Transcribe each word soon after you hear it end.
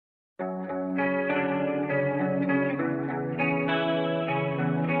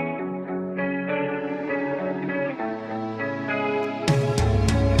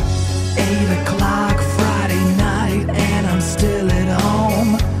still at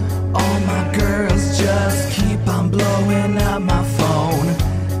home. All my girls just keep on blowing up my phone,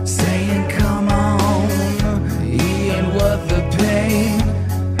 saying come on, he ain't worth the pain.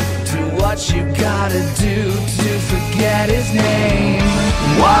 Do what you gotta do to forget his name.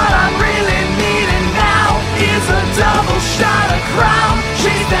 What I'm really needing now is a double shot of Crown.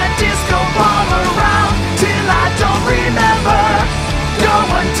 Chase that disco ball around till I don't remember. Go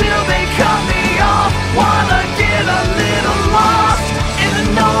until they cut me off. Wanna get a little lost in the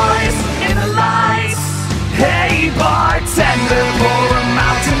noise, in the lights. Hey bartender, pour 'em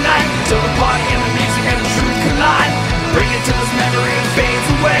out tonight till the party and the music and the truth collide. Bring it till this memory fades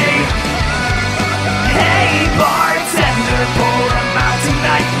away. Hey bartender, pour 'em out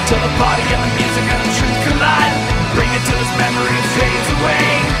tonight till the party and the music and the truth collide. Bring it till this memory fades away.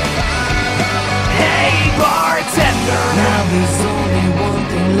 Hey bartender. Now there's only one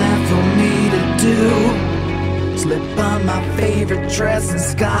thing left for me to do. Slip on my favorite dress and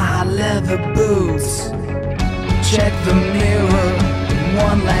sky-high leather boots. Check the mirror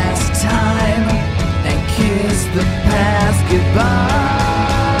one last time and kiss the past goodbye.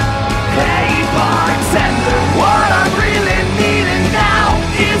 Hey bartender.